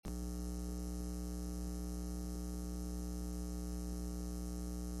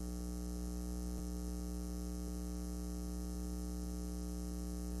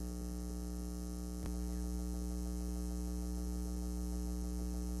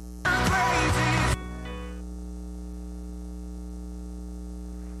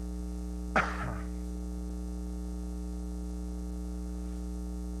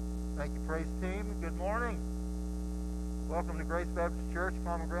Thank you, praise team. Good morning. Welcome to Grace Baptist Church,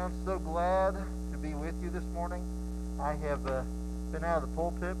 Common Ground. So glad to be with you this morning. I have been out of the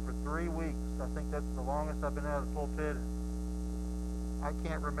pulpit for 3 weeks. I think that's the longest I've been out of the pulpit. I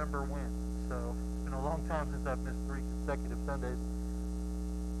can't remember when. So it's been a long time since I've missed 3 consecutive Sundays.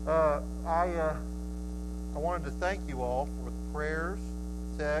 I wanted to thank you all for the prayers,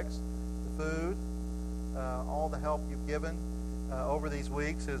 the texts, the food, all the help you've given over these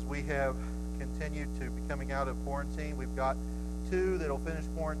weeks as we have continued to be coming out of quarantine. We've got 2 that'll finish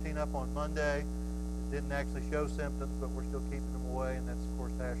quarantine up on Monday. Didn't actually show symptoms, but we're still keeping them away, and that's, of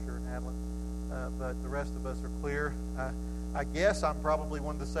course, Asher and Adeline. But the rest of us are clear. I guess I'm probably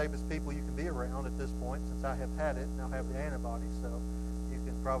one of the safest people you can be around at this point, since I have had it and I'll have the antibodies, so you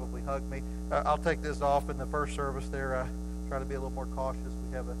can probably hug me. I'll take this off in the first service there. Try to be a little more cautious.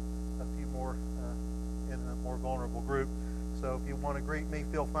 We have a few more in a more vulnerable group. So if you want to greet me,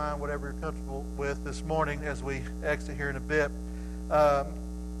 feel fine, whatever you're comfortable with this morning as we exit here in a bit.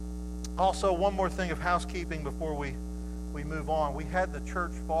 Also, one more thing of housekeeping before we move on. We had the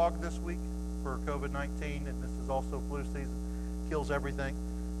church fog this week for COVID-19, and this is also flu season. Kills everything.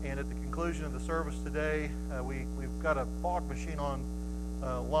 And at the conclusion of the service today, we've got a fog machine on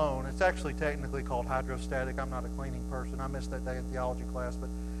loan. It's actually technically called hydrostatic. I'm not a cleaning person. I missed that day in theology class, but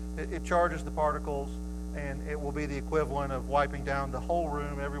it charges the particles, and it will be the equivalent of wiping down the whole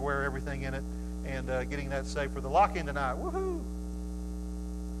room, everywhere, everything in it, and getting that safe for the lock-in tonight. Woohoo!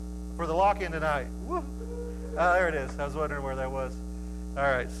 For the lock-in tonight. Woo! There it is. I was wondering where that was. All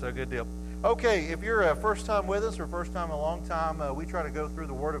right, so good deal. Okay, if you're a first time with us or first time in a long time, we try to go through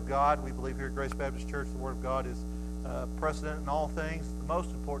the Word of God. We believe here at Grace Baptist Church the Word of God is precedent in all things. It's the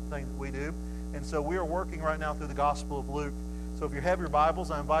most important thing that we do. And so we are working right now through the Gospel of Luke. So if you have your Bibles,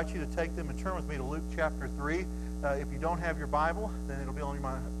 I invite you to take them and turn with me to Luke chapter 3. If you don't have your Bible, then it'll be on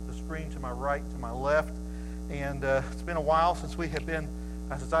the screen to my right, to my left. And it's been a while since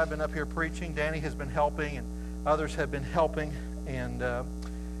I've been up here preaching. Danny has been helping, and others have been helping. And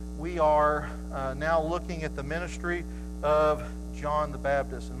we are now looking at the ministry of John the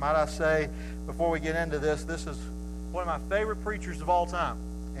Baptist. And might I say, before we get into this is one of my favorite preachers of all time.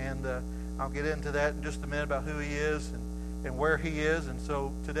 And I'll get into that in just a minute about who he is and where he is. And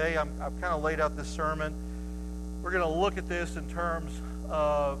so today I've kind of laid out this sermon. We're going to look at this in terms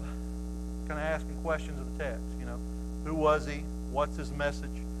of kind of asking questions of the text. Who was he? What's his message?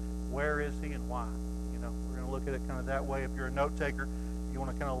 Where is he and why? We're going to look at it kind of that way. If you're a note taker, you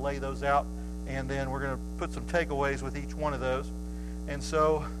want to kind of lay those out. And then we're going to put some takeaways with each one of those. And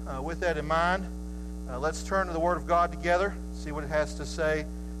so with that in mind, let's turn to the Word of God together, see what it has to say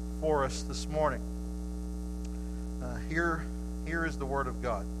for us this morning. Here is the Word of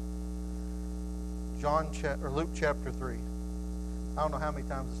God. Luke chapter 3. I don't know how many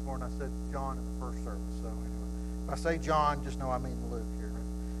times this morning I said John in the first service. So anyway, if I say John, just know I mean Luke here. Right?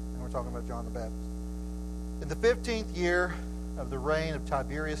 And we're talking about John the Baptist. In the 15th year of the reign of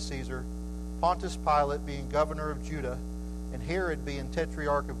Tiberius Caesar, Pontius Pilate being governor of Judah, and Herod being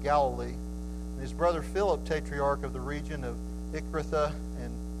tetrarch of Galilee, and his brother Philip tetrarch of the region of Icratha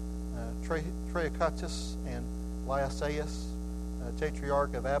and Trachonitis, and Lysias,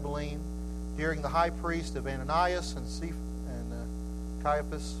 tetrarch of Abilene, during the high priest of Ananias and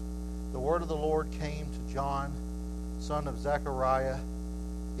Caiaphas, the word of the Lord came to John, son of Zechariah,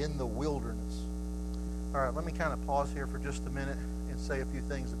 in the wilderness. All right, let me kind of pause here for just a minute and say a few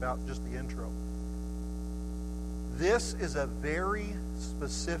things about just the intro. This is a very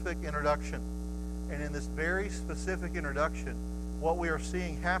specific introduction. And in this very specific introduction, what we are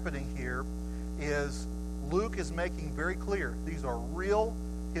seeing happening here is Luke is making very clear these are real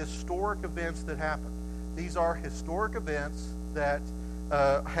historic events that happen. These are historic events that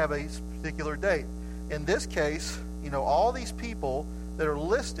have a particular date. In this case, all these people that are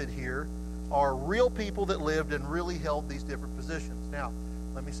listed here are real people that lived and really held these different positions. Now,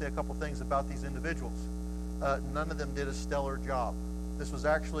 let me say a couple things about these individuals. None of them did a stellar job. This was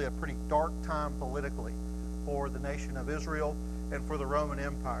actually a pretty dark time politically for the nation of Israel and for the Roman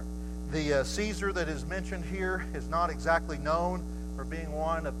Empire. The Caesar that is mentioned here is not exactly known for being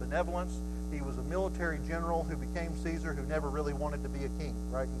one of benevolence. He was a military general who became Caesar who never really wanted to be a king,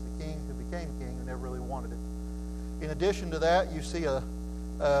 right? He's a king who became king who never really wanted it. In addition to that, you see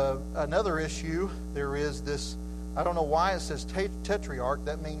another issue. There is this, I don't know why it says tetrarch.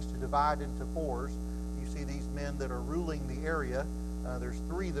 That means to divide into 4s. You see these men that are ruling the area. There's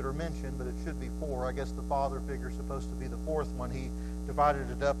 3 that are mentioned, but it should be 4. I guess the father figure is supposed to be the 4th one. He divided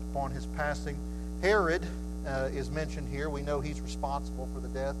it up upon his passing. Herod is mentioned here. We know he's responsible for the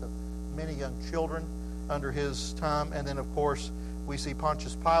death of many young children under his time. And then, of course, We see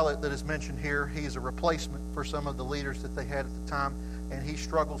Pontius Pilate that is mentioned here. He's a replacement for some of the leaders that they had at the time, and he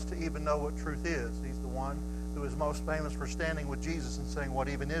struggles to even know what truth is. He's the one who is most famous for standing with Jesus and saying what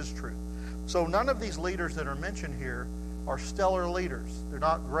even is truth. So none of these leaders that are mentioned here are stellar leaders. They're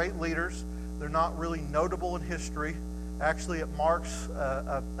not great leaders. They're not really notable in history. Actually, it marks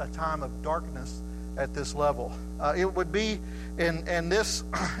a time of darkness at this level. It would be, and this,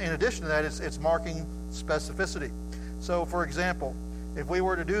 in addition to that, it's marking specificity. So, for example, if we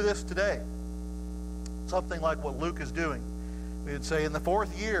were to do this today, something like what Luke is doing, we would say in the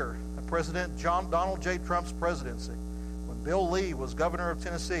 4th year of President Donald J. Trump's presidency, when Bill Lee was governor of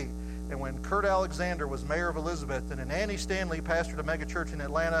Tennessee, and when Kurt Alexander was mayor of Elizabethton, and Annie Stanley pastored a megachurch in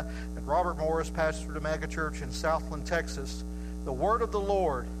Atlanta, and Robert Morris pastored a megachurch in Southland, Texas, the word of the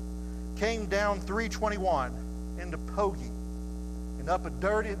Lord came down 321 into Pogey, and up a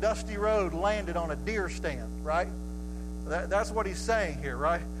dirty, dusty road landed on a deer stand, right? That's what he's saying here,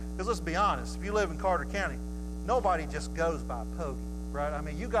 right? Because let's be honest, if you live in Carter County, nobody just goes by Pogey, right? I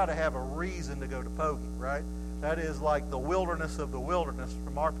mean, you got to have a reason to go to Pogey, right? That is like the wilderness of the wilderness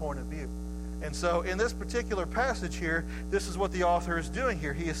from our point of view. And so in this particular passage here, this is what the author is doing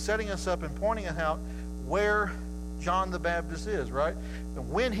here. He is setting us up and pointing out where John the Baptist is, right?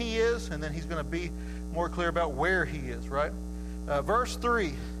 And when he is, and then he's going to be more clear about where he is, right? Verse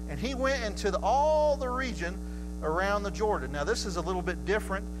 3, and he went into all the region around the Jordan. Now, this is a little bit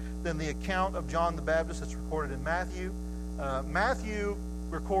different than the account of John the Baptist that's recorded in Matthew. Matthew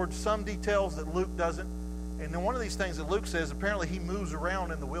records some details that Luke doesn't. And then one of these things that Luke says, apparently he moves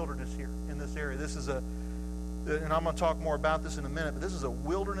around in the wilderness here, in this area. This is and I'm going to talk more about this in a minute, but this is a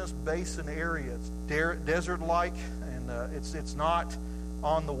wilderness basin area. It's desert-like, and it's not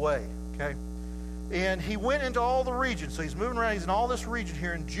on the way, okay? And he went into all the regions. So he's moving around. He's in all this region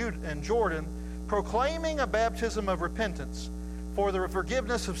here in Jordan, proclaiming a baptism of repentance for the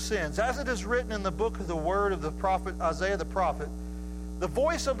forgiveness of sins. As it is written in the book of the word of the prophet Isaiah the prophet, the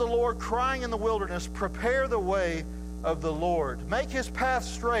voice of the Lord crying in the wilderness, prepare the way of the Lord. Make his path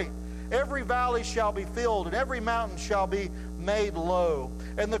straight. Every valley shall be filled, and every mountain shall be made low.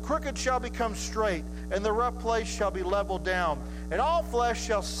 And the crooked shall become straight, and the rough place shall be leveled down. And all flesh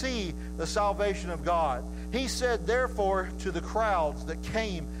shall see the salvation of God. He said, therefore, to the crowds that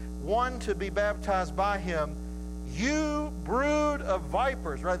came, one to be baptized by him, you brood of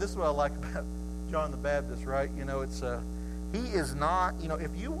vipers. Right? This is what I like about John the Baptist, right? You know, he is not,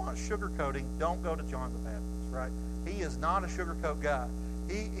 if you want sugarcoating, don't go to John the Baptist, right? He is not a sugarcoat guy.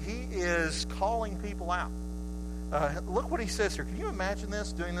 He is calling people out. Look what he says here. Can you imagine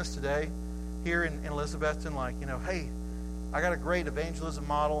doing this today here in Elizabethton? Like, hey, I got a great evangelism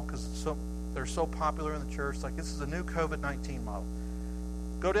model because they're so popular in the church. Like, this is a new COVID-19 model.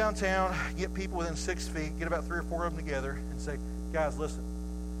 Go downtown, get people within 6 feet, get about 3 or 4 of them together and say, guys, listen,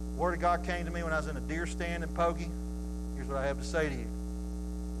 the Word of God came to me when I was in a deer stand in Pogey. Here's what I have to say to you.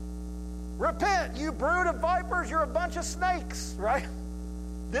 Repent, you brood of vipers. You're a bunch of snakes, right?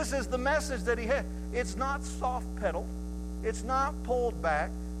 This is the message that he had. It's not soft-pedaled. It's not pulled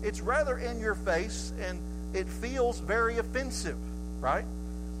back. It's rather in your face, and it feels very offensive, right?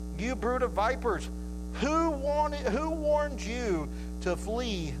 You brood of vipers. Who warned you to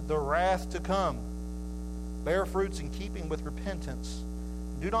flee the wrath to come? Bear fruits in keeping with repentance.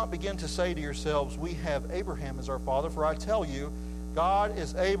 Do not begin to say to yourselves, we have Abraham as our father, for I tell you, God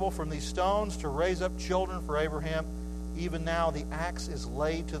is able from these stones to raise up children for Abraham. Even now the axe is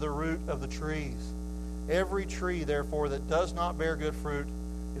laid to the root of the trees. Every tree, therefore, that does not bear good fruit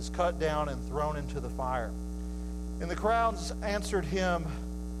is cut down and thrown into the fire. And the crowds answered him,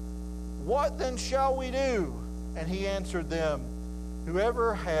 what then shall we do? And he answered them,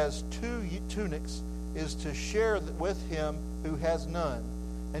 whoever has 2 tunics is to share with him who has none,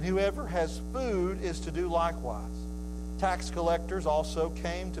 and whoever has food is to do likewise. Tax collectors also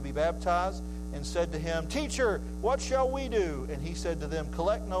came to be baptized and said to him, Teacher, what shall we do? And he said to them,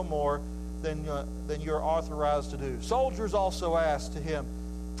 collect no more than you're authorized to do. Soldiers also asked to him,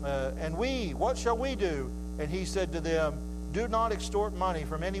 and we, what shall we do? And he said to them, do not extort money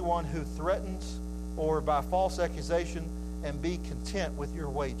from anyone who threatens or by false accusation, and be content with your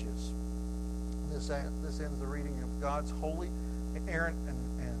wages. This ends the reading of God's holy, inerrant, and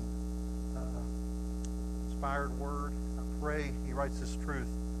inspired word. I pray he writes this truth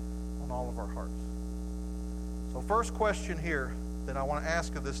on all of our hearts. So first question here that I want to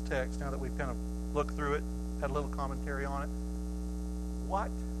ask of this text, now that we've kind of looked through it, had a little commentary on it. What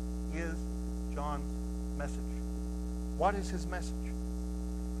is John's message? What is his message?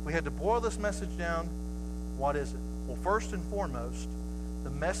 If we had to boil this message down, what is it? Well, first and foremost, the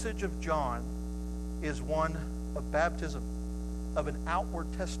message of John is one of baptism. of an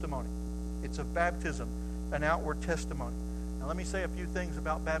outward testimony. It's a baptism, an outward testimony. Now let me say a few things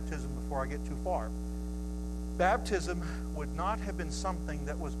about baptism before I get too far. Baptism would not have been something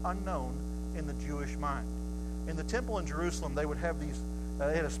that was unknown in the Jewish mind. In the temple in Jerusalem, they would have these,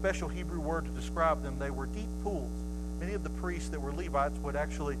 they had a special Hebrew word to describe them. They were deep pools. Many of the priests that were Levites would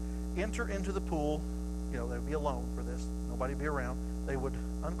actually enter into the pool. They would be alone for this. Nobody would be around. They would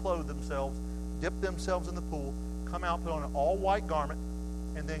unclothe themselves, dip themselves in the pool, come out, put on an all-white garment,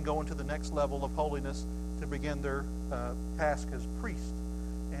 and then go into the next level of holiness to begin their task as priests.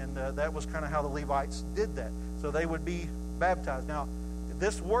 And that was kind of how the Levites did that. So they would be baptized. Now,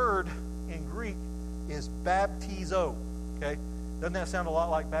 this word in Greek is baptizo. Okay? Doesn't that sound a lot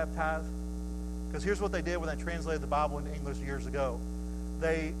like baptize? Because here's what they did when they translated the Bible into English years ago.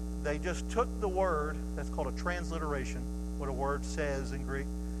 They just took the word, that's called a transliteration, what a word says in Greek,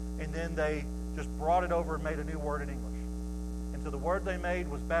 and then they just brought it over and made a new word in English. And so the word they made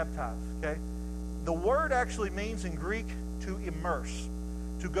was baptize. Okay? The word actually means in Greek to immerse,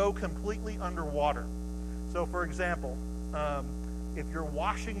 to go completely underwater. So, for example, if you're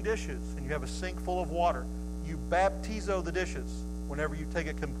washing dishes and you have a sink full of water, you baptizo the dishes whenever you take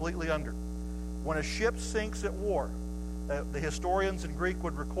it completely under. When a ship sinks at war, the historians in Greek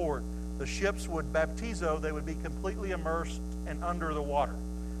would record the ships would baptizo, they would be completely immersed and under the water.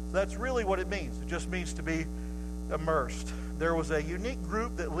 So that's really what it means. It just means to be immersed. There was a unique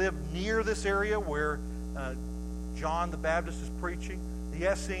group that lived near this area where John the Baptist is preaching.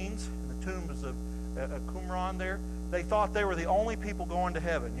 The Essenes, and the tombs of Qumran there, they thought they were the only people going to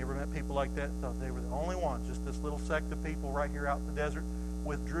heaven. You ever met people like that? Thought they were the only ones. Just this little sect of people right here out in the desert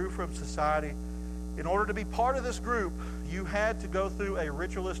withdrew from society. In order to be part of this group, you had to go through a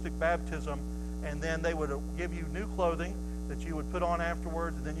ritualistic baptism, and then they would give you new clothing that you would put on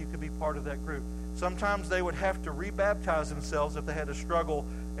afterwards, and then you could be part of that group. Sometimes they would have to rebaptize themselves if they had a struggle,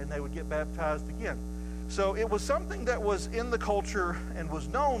 and they would get baptized again. So it was something that was in the culture and was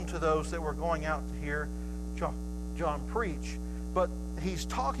known to those that were going out to hear John preach. But he's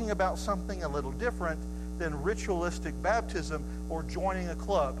talking about something a little different than ritualistic baptism or joining a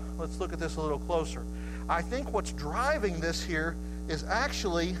club. Let's look at this a little closer. I think what's driving this here is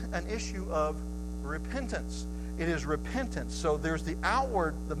actually an issue of repentance. It is repentance. So there's the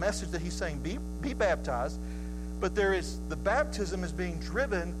outward, the message that he's saying, be baptized, but there is the baptism is being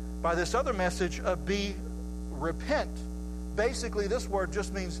driven by this other message of repent. Basically, this word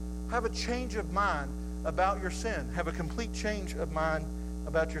just means have a change of mind about your sin. Have a complete change of mind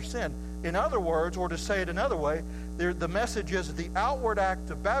about your sin. In other words, or to say it another way, the message is the outward act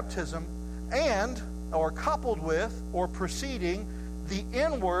of baptism and, or coupled with, or preceding the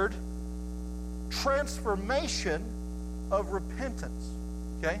inward transformation of repentance.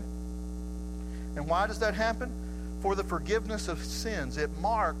 Okay? And why does that happen? For the forgiveness of sins. It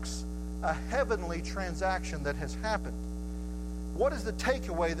marks a heavenly transaction that has happened. What is the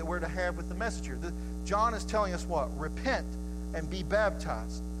takeaway that we're to have with the message here? John is telling us what? Repent and be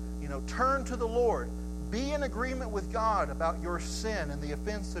baptized. Turn to the Lord. Be in agreement with God about your sin and the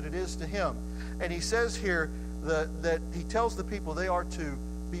offense that it is to Him. And he says here that he tells the people they are to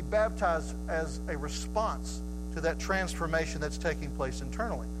be baptized as a response to that transformation that's taking place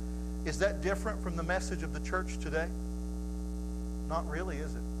internally. Is that different from the message of the church today? Not really,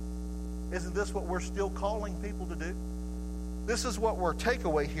 is it? Isn't this what we're still calling people to do? This is what our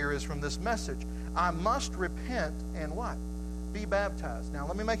takeaway here is from this message. I must repent and what? Be baptized. Now,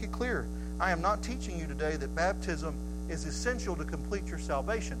 let me make it clear. I am not teaching you today that baptism is essential to complete your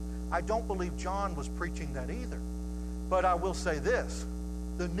salvation. I don't believe John was preaching that either. But I will say this.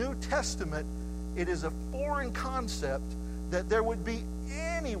 The New Testament, it is a foreign concept that there would be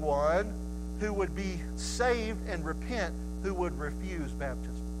anyone who would be saved and repent who would refuse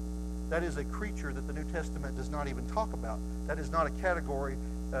baptism. That is a creature that the New Testament does not even talk about. That is not a category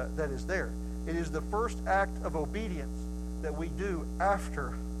that is there. It is the first act of obedience that we do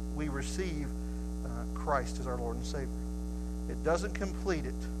after we receive Christ as our Lord and Savior. It doesn't complete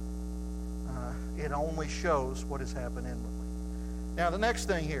it. It only shows what has happened inwardly. Now, the next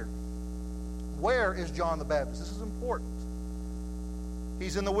thing here. Where is John the Baptist? This is important.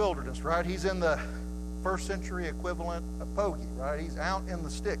 He's in the wilderness, right? He's in the first century equivalent of Pogey, right? He's out in the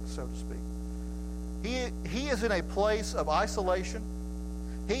sticks, so to speak. He is in a place of isolation.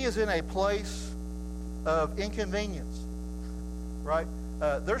 He is in a place of inconvenience, right?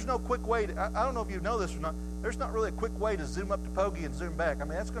 There's no quick way to, I don't know if you know this or not, there's not really a quick way to zoom up to Pogey and zoom back. I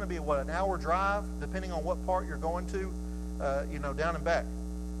mean, that's going to be, an hour drive, depending on what part you're going to, down and back.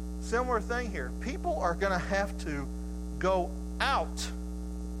 Similar thing here. People are going to have to go out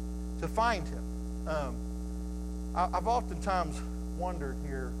to find him. I've oftentimes wondered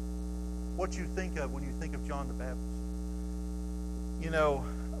here what you think of when you think of John the Baptist. You know,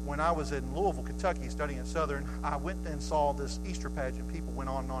 when I was in Louisville, Kentucky, studying at Southern, I went and saw this Easter pageant people went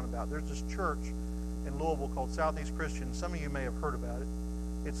on and on about. There's this church in Louisville called Southeast Christian. Some of you may have heard about it.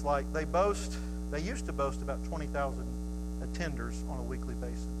 It's like they used to boast about 20,000 attenders on a weekly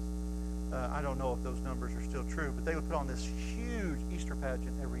basis. I don't know if those numbers are still true, but they would put on this huge Easter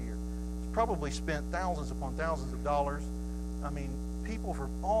pageant every year. It's probably spent thousands upon thousands of dollars. I mean, people from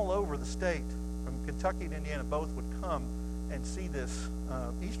all over the state, from Kentucky to Indiana, both would come and see this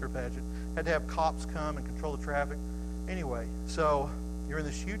Easter pageant. Had to have cops come and control the traffic. Anyway, so you're in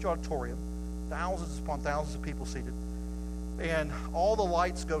this huge auditorium, thousands upon thousands of people seated, and all the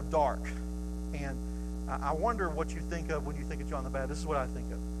lights go dark. And I wonder what you think of when you think of John the Baptist. This is what I think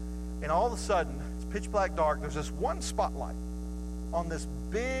of. And all of a sudden, it's pitch black dark. There's this one spotlight on this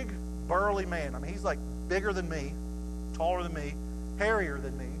big, burly man. I mean, he's like bigger than me, taller than me, hairier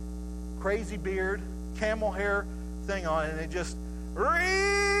than me, crazy beard, camel hair thing on, and it just,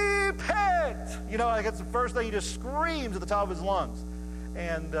 repent! You know, like it's the first thing he just screams at the top of his lungs.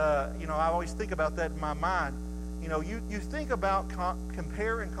 And, you know, I always think about that in my mind. You know, you think about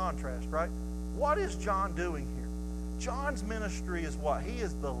compare and contrast, right? What is John doing here? John's ministry is what? He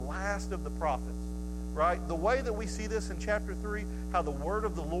is the last of the prophets, right? The way that we see this in chapter 3, how the word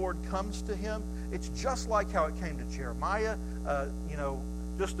of the Lord comes to him, it's just like how it came to Jeremiah. You know,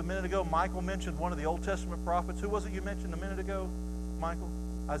 just a minute ago, Michael mentioned one of the Old Testament prophets. Who was it you mentioned a minute ago, Michael?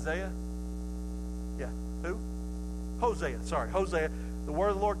 Isaiah? Yeah. Who? Hosea. Sorry, Hosea. The word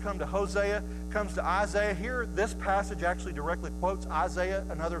of the Lord come to Hosea, comes to Isaiah. Here, this passage actually directly quotes Isaiah,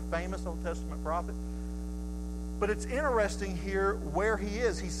 another famous Old Testament prophet. But it's interesting here where he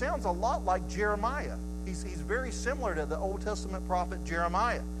is. He sounds a lot like Jeremiah. He's very similar to the Old Testament prophet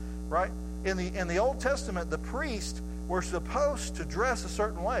Jeremiah, right? In the Old Testament, the priests were supposed to dress a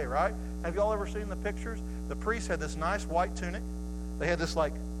certain way, right? Have you all ever seen the pictures? The priests had this nice white tunic. They had this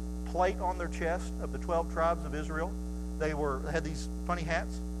like plate on their chest of the 12 tribes of Israel. They had these funny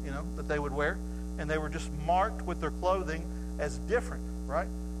hats, you know, that they would wear, and they were just marked with their clothing as different, right?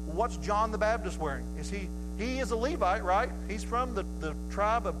 What's John the Baptist wearing? He is a Levite, right? He's from the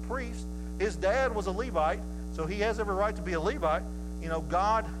tribe of priests. His dad was a Levite, so he has every right to be a Levite. You know,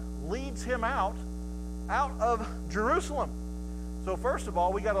 God leads him out of Jerusalem. So first of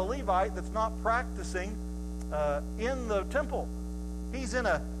all, we got a Levite that's not practicing in the temple. He's in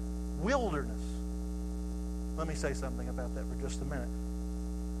a wilderness. Let me say something about that for just a minute.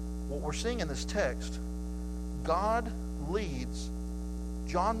 What we're seeing in this text, God leads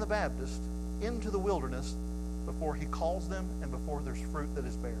John the Baptist into the wilderness before he calls them and before there's fruit that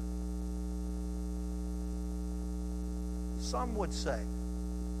is bare. Some would say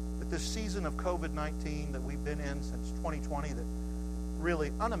that this season of COVID-19 that we've been in since 2020, that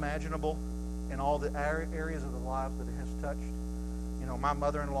really unimaginable in all the areas of the lives that it has touched. You know, my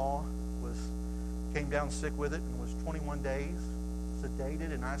mother-in-law came down sick with it and was 21 days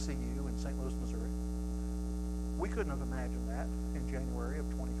sedated in ICU in St. Louis, Missouri. We couldn't have imagined that in January of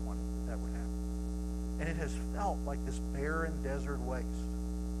 2020 that would happen. And it has felt like this barren desert waste.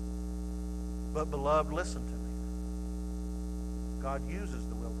 But beloved, listen to me. God uses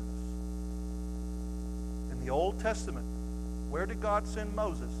the wilderness. In the Old Testament, where did God send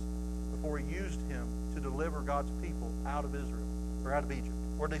Moses before he used him to deliver God's people out of Israel, or out of Egypt?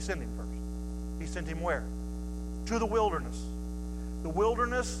 Where did they send him first? He sent him where? To the wilderness. The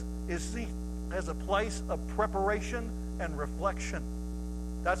wilderness is seen as a place of preparation and reflection.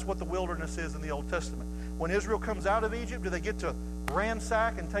 That's what the wilderness is in the Old Testament. When Israel comes out of Egypt, do they get to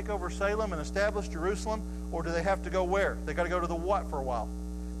ransack and take over Salem and establish Jerusalem? Or do they have to go where? They got to go to the what for a while?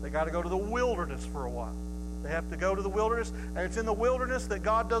 They got to go to the wilderness for a while. They have to go to the wilderness, and it's in the wilderness that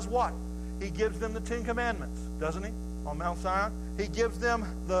God does what? He gives them the 10 Commandments, doesn't he? On Mount Sinai. He gives them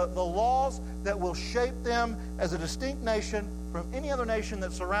the laws that will shape them as a distinct nation from any other nation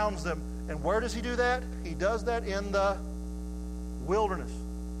that surrounds them. And where does he do that? He does that in the wilderness.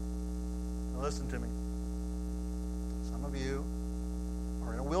 Now listen to me. Some of you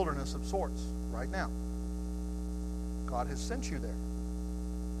are in a wilderness of sorts right now. God has sent you there.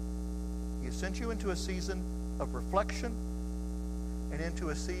 He has sent you into a season of reflection and into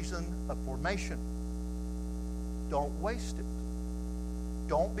a season of formation. Don't waste it.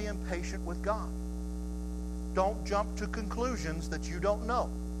 Don't be impatient with God. Don't jump to conclusions that you don't know.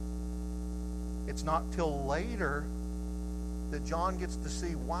 It's not till later that John gets to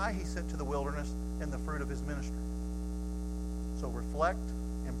see why he's sent to the wilderness and the fruit of his ministry. So reflect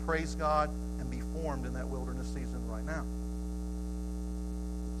and praise God and be formed in that wilderness season right now.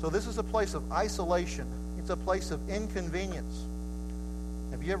 So this is a place of isolation. It's a place of inconvenience.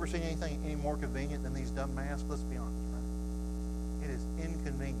 Have you ever seen anything any more convenient than these dumb masks? Let's be honest, right? It is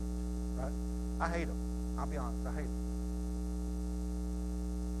inconvenient, right? I hate them. I'll be honest, I hate them.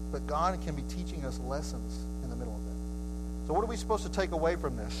 But God can be teaching us lessons in the middle of that. So what are we supposed to take away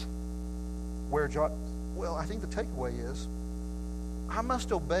from this? Well, I think the takeaway is, I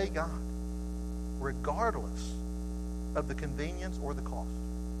must obey God regardless of the convenience or the cost.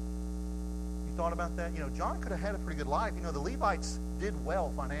 You thought about that? John could have had a pretty good life. The Levites did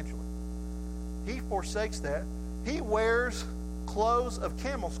well financially. He forsakes that. He wears clothes of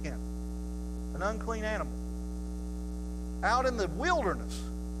camel skin, an unclean animal. Out in the wilderness,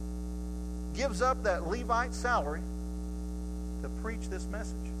 gives up that Levite salary to preach this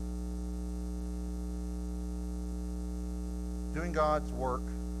message. Doing God's work,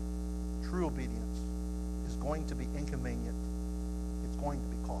 true obedience, is going to be inconvenient. It's going to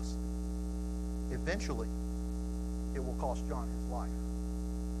be costly. Eventually, it will cost John his life.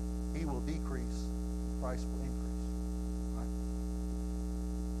 He will decrease, Christ will increase. Right?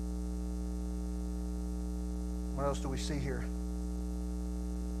 What else do we see here?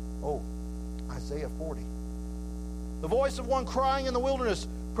 Isaiah 40. The voice of one crying in the wilderness,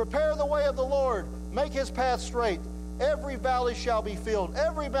 prepare the way of the Lord, make his path straight. Every valley shall be filled,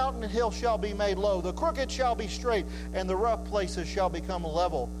 every mountain and hill shall be made low, the crooked shall be straight, and the rough places shall become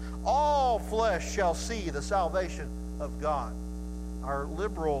level. All flesh shall see the salvation of God. Our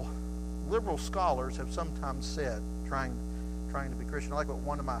liberal scholars have sometimes said, trying to be Christian, I like what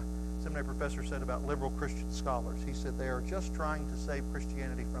one of my seminary professors said about liberal Christian scholars. He said they are just trying to save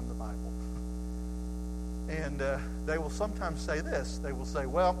Christianity from the Bible. And they will sometimes say this. They will say,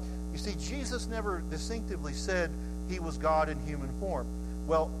 well, you see, Jesus never distinctively said he was God in human form.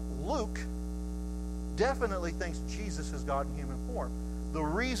 Well, Luke definitely thinks Jesus is God in human form. The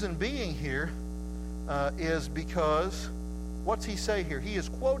reason being here is because, what's he say here? He is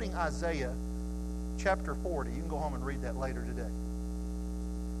quoting Isaiah chapter 40. You can go home and read that later today.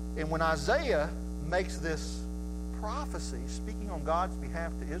 And when Isaiah makes this prophecy, speaking on God's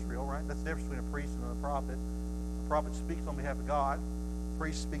behalf to Israel, right? That's the difference between a priest and a prophet. The prophet speaks on behalf of God. The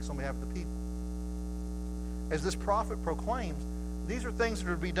priest speaks on behalf of the people. As this prophet proclaims, these are things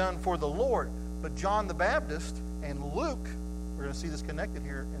that are to be done for the Lord. But John the Baptist and Luke, we're going to see this connected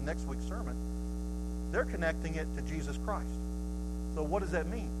here in next week's sermon, they're connecting it to Jesus Christ. So what does that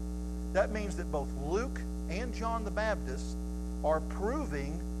mean? That means that both Luke and John the Baptist are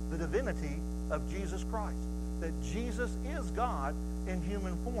proving the divinity of Jesus Christ. That Jesus is God in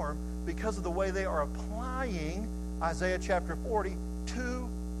human form because of the way they are applying Isaiah chapter 40 to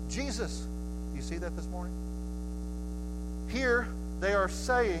Jesus. Do you see that this morning? Here they are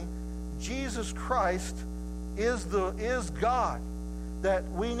saying Jesus Christ is God. That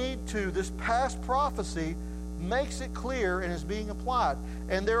we need to, this past prophecy makes it clear and is being applied.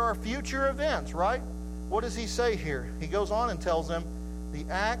 And there are future events, right? What does he say here? He goes on and tells them, the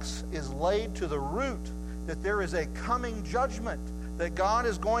axe is laid to the root, that there is a coming judgment, that God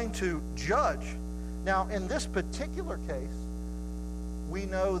is going to judge. Now, in this particular case, we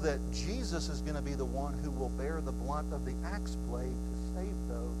know that Jesus is going to be the one who will bear the blunt of the axe blade to save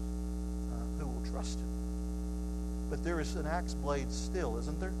those who will trust him. But there is an axe blade still,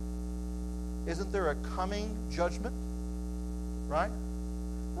 isn't there? Isn't there a coming judgment? Right?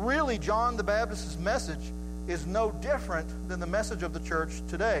 Really, John the Baptist's message is no different than the message of the church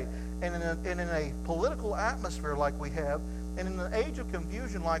today. And in a political atmosphere like we have, and in an age of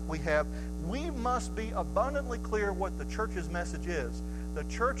confusion like we have, we must be abundantly clear what the church's message is. The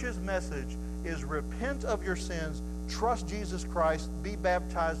church's message is repent of your sins, trust Jesus Christ, be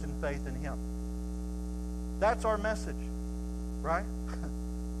baptized in faith in him. That's our message, right?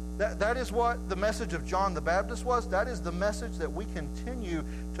 That is what the message of John the Baptist was. That is the message that we continue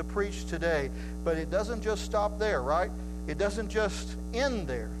to preach today. But it doesn't just stop there, right? It doesn't just end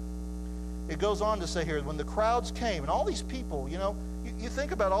there. It goes on to say here, when the crowds came, and all these people, you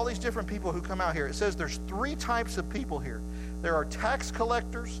think about all these different people who come out here. It says there's 3 types of people here. There are tax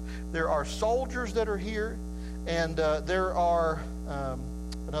collectors, there are soldiers that are here, and there are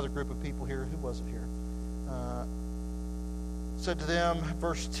another group of people here. Who was it here? Said to them,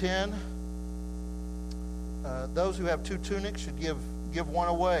 verse 10, those who have 2 tunics should give one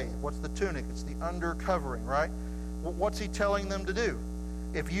away. What's the tunic? It's the undercovering, right? What's he telling them to do?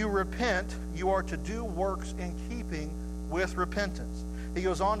 If you repent, you are to do works in keeping with repentance. He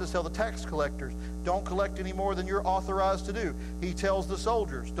goes on to tell the tax collectors, don't collect any more than you're authorized to do. He tells the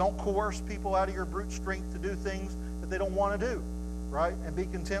soldiers, don't coerce people out of your brute strength to do things that they don't want to do, right? And be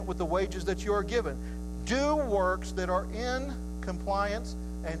content with the wages that you are given. Do works that are in compliance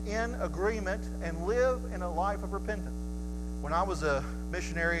and in agreement and live in a life of repentance. When I was a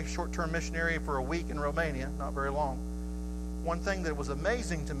missionary, short-term missionary for a week in Romania, not very long, one thing that was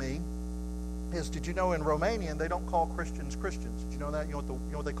amazing to me is, did you know in Romanian they don't call Christians Christians? Did you know that? You know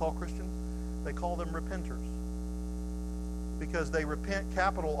what they call Christians? They call them repenters. Because they repent,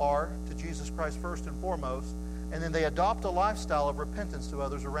 capital R, to Jesus Christ first and foremost, and then they adopt a lifestyle of repentance to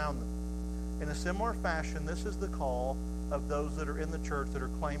others around them. In a similar fashion, this is the call of those that are in the church that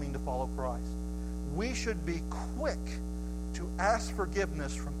are claiming to follow Christ. We should be quick to ask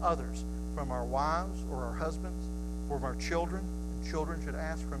forgiveness from others, from our wives or our husbands, from our children, and children should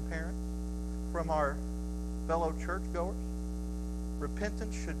ask from parents, from our fellow churchgoers.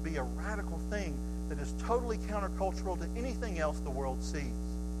 Repentance should be a radical thing that is totally countercultural to anything else the world sees.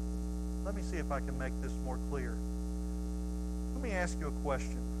 Let me see if I can make this more clear. Let me ask you a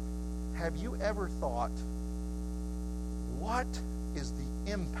question. Have you ever thought, what is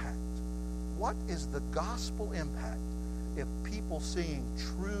the impact? What is the gospel impact if people seeing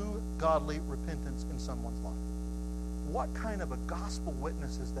true godly repentance in someone's life? What kind of a gospel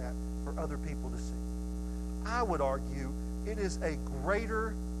witness is that for other people to see? I would argue it is a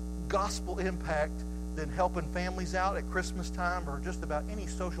greater gospel impact than helping families out at Christmas time or just about any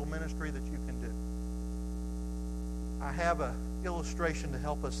social ministry that you can do. I have an illustration to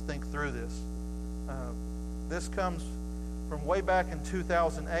help us think through this. This comes from way back in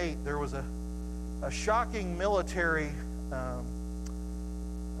 2008. There was a shocking military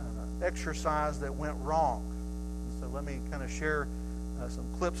exercise that went wrong. So let me kind of share some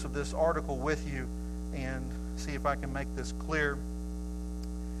clips of this article with you and see if I can make this clear.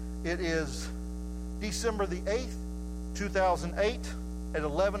 It is December the 8th, 2008 at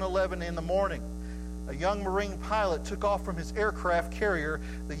 11:11 in the morning. A young Marine pilot took off from his aircraft carrier,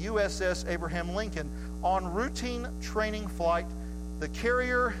 the USS Abraham Lincoln, on routine training flight. The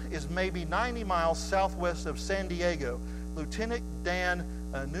carrier is maybe 90 miles southwest of San Diego. Lieutenant Dan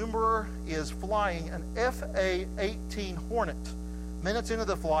Nummerer is flying an FA-18 Hornet. Minutes into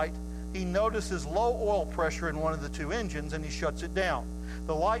the flight, he notices low oil pressure in one of the two engines and he shuts it down.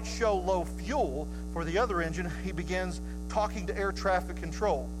 The lights show low fuel for the other engine. He begins talking to air traffic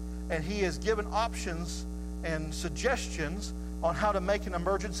control, and he is given options and suggestions on how to make an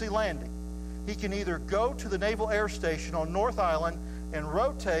emergency landing. He can either go to the Naval Air Station on North Island and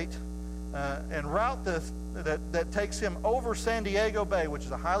rotate and route that takes him over San Diego Bay, which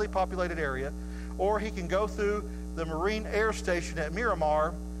is a highly populated area, or he can go through the Marine Air Station at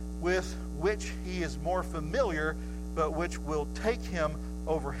Miramar, with which he is more familiar, but which will take him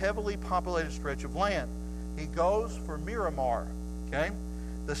over heavily populated stretch of land. He goes for Miramar, okay?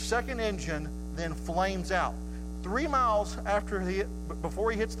 The second engine then flames out. 3 miles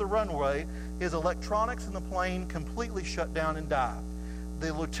before he hits the runway, his electronics in the plane completely shut down and die.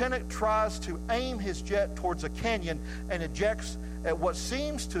 The lieutenant tries to aim his jet towards a canyon and ejects at what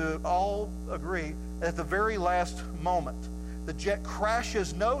seems to all agree at the very last moment. The jet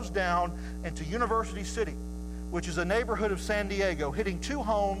crashes nose down into University City, which is a neighborhood of San Diego, hitting 2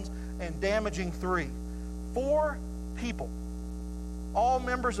 homes and damaging 3. 4 people, all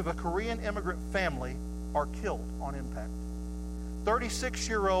members of a Korean immigrant family, are killed on impact.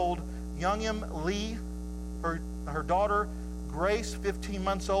 36-year-old Youngim Lee, her daughter Grace, 15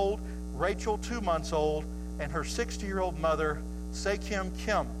 months old, Rachel, 2 months old, and her 60-year-old mother, Se-Kim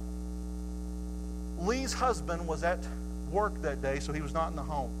Kim. Lee's husband was at work that day, so he was not in the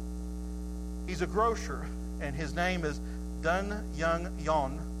home. He's a grocer, and his name is Dun Young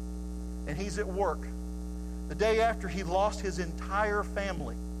Yon, and he's at work. The day after he lost his entire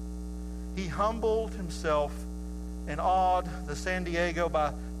family, he humbled himself and awed the San Diego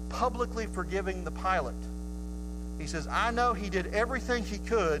by publicly forgiving the pilot. He says, I know he did everything he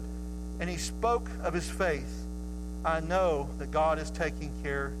could, and he spoke of his faith. I know that God is taking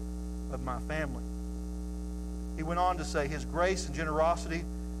care of my family. He went on to say his grace and generosity,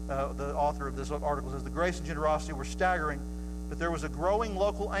 the author of this article says, the grace and generosity were staggering, but there was a growing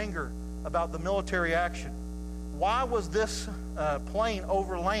local anger about the military action. Why was this plane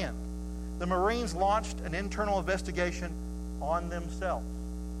over land? The Marines launched an internal investigation on themselves.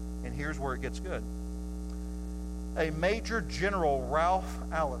 And here's where it gets good. A Major General Ralph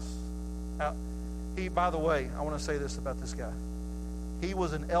Alice. By the way, I want to say this about this guy. He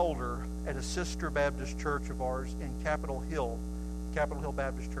was an elder at a sister Baptist church of ours in Capitol Hill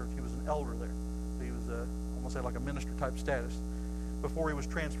Baptist Church. He was an elder there. He was almost had like a minister type status before he was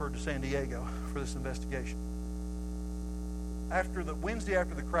transferred to San Diego for this investigation. Wednesday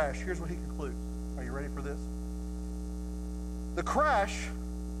after the crash, here's what he concludes. Are you ready for this? The crash,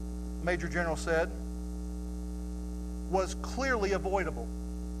 Major General said, was clearly avoidable.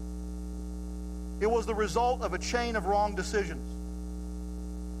 It was the result of a chain of wrong decisions.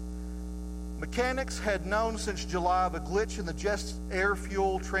 Mechanics had known since July of a glitch in the jet air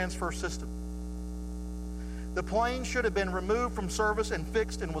fuel transfer system. The plane should have been removed from service and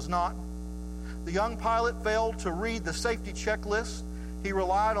fixed and was not. The young pilot failed to read the safety checklist. He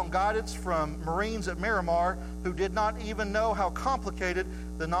relied on guidance from Marines at Miramar who did not even know how complicated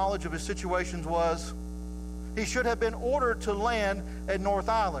the knowledge of his situations was. He should have been ordered to land at North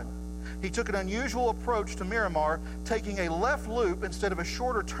Island. He took an unusual approach to Miramar, taking a left loop instead of a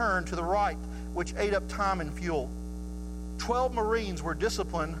shorter turn to the right, which ate up time and fuel. 12 Marines were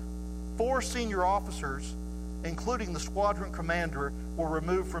disciplined. 4 senior officers, including the squadron commander, were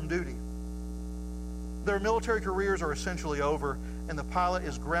removed from duty. Their military careers are essentially over, and the pilot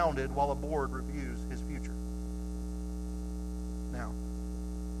is grounded while a board reviews his future. Now,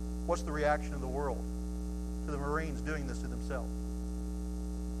 what's the reaction of the world to the Marines doing this to themselves?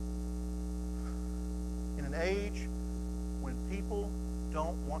 In an age when people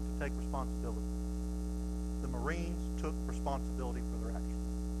don't want to take responsibility, the Marines took responsibility for their actions.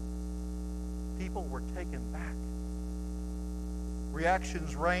 People were taken back.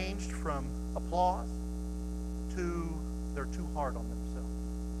 Reactions ranged from applause to they're too hard on themselves.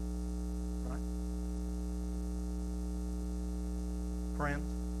 Right? Friends,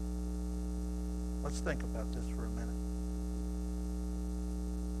 let's think about this for a minute.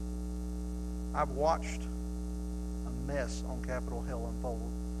 I've watched a mess on Capitol Hill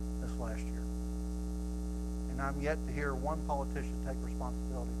unfold this last year. And I'm yet to hear one politician take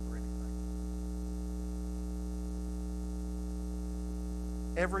responsibility for anything.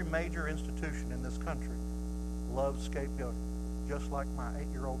 Every major institution in this country loves scapegoating, just like my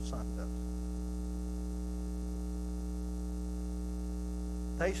 8-year-old son does.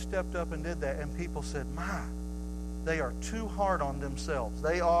 They stepped up and did that, and people said, "My, they are too hard on themselves."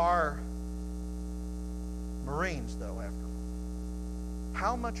 They are Marines, though, after all.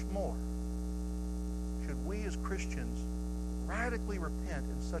 How much more should we as Christians radically repent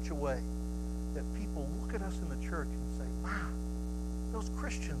in such a way that people look at us in the church and say, "My, those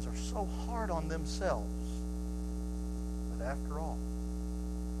Christians are so hard on themselves." But after all,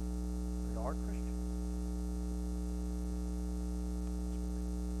 they are Christians.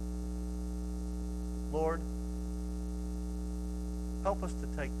 Lord, help us to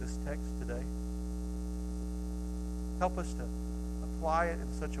take this text today. Help us to apply it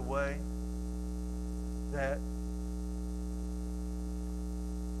in such a way that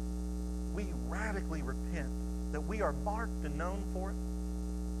we radically repent, that we are marked and known for it.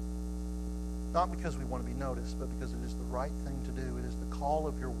 Not because we want to be noticed, but because it is the right thing to do. It is the call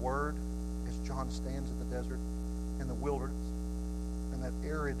of your word as John stands in the desert, in the wilderness, in that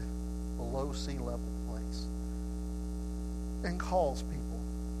arid, below sea level place, and calls people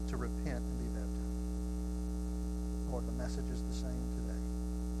to repent and be baptized. Lord, the message is the same today.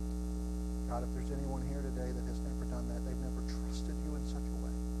 God, if there's anyone here today that has never done that, they've never trusted you in such a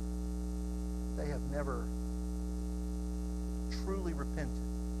way, they have never truly repented,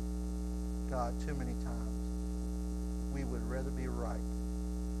 God, too many times we would rather be right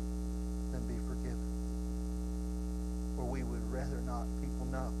than be forgiven. Or we would rather not people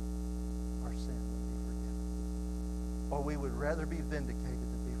know our sin than be forgiven. Or we would rather be vindicated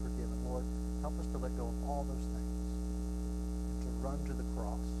than be forgiven. Lord, help us to let go of all those things and to run to the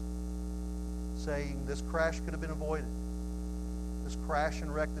cross, saying this crash could have been avoided. This crash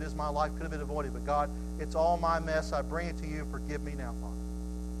and wreck that is my life could have been avoided. But God, it's all my mess. I bring it to you. Forgive me now, Father.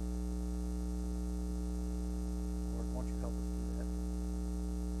 Won't you help us do that?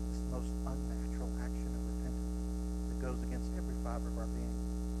 It's the most unnatural action of repentance that goes against every fiber of our being.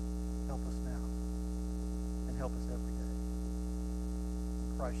 Help us now, and help us every day.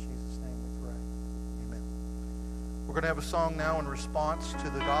 In Christ Jesus' name we pray. Amen. We're going to have a song now in response to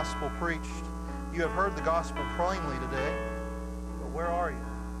the gospel preached. You have heard the gospel plainly today, but where are you?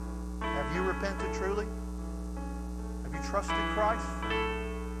 Have you repented truly? Have you trusted Christ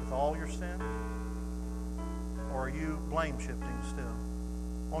with all your sin? Or are you blame-shifting still?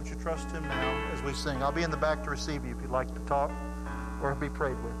 Won't you trust him now as we sing? I'll be in the back to receive you if you'd like to talk or be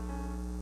prayed with.